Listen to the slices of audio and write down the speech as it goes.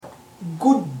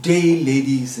Good day,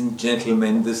 ladies and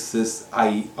gentlemen. This is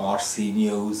IRC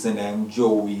News, and I'm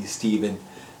Joey Stephen,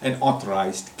 an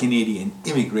authorized Canadian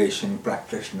immigration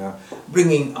practitioner,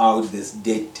 bringing out this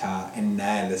data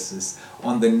analysis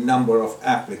on the number of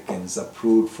applicants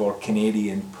approved for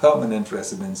Canadian permanent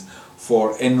residence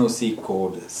for NOC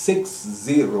code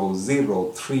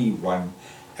 60031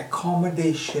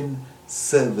 Accommodation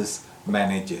Service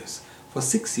Managers for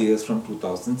 6 years from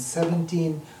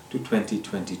 2017 to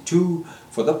 2022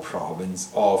 for the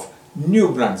province of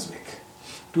New Brunswick.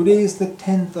 Today is the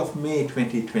 10th of May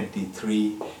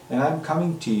 2023, and I'm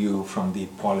coming to you from the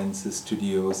Polinsys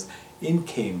Studios in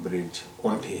Cambridge,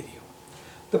 Ontario.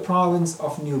 The province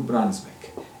of New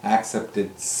Brunswick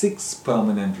accepted 6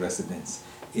 permanent residents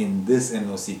in this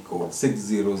NOC code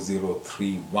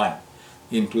 60031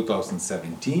 in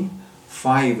 2017,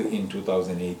 5 in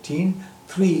 2018,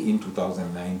 3 in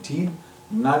 2019,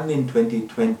 none in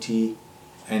 2020,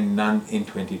 and none in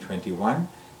 2021,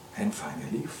 and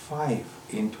finally 5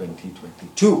 in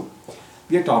 2022.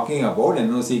 We are talking about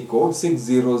NOC code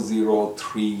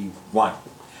 60031,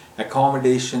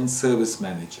 Accommodation Service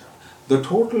Manager. The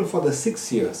total for the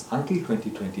 6 years until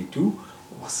 2022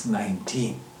 was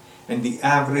 19, and the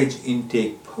average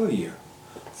intake per year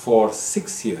for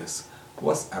 6 years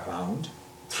was around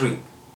 3.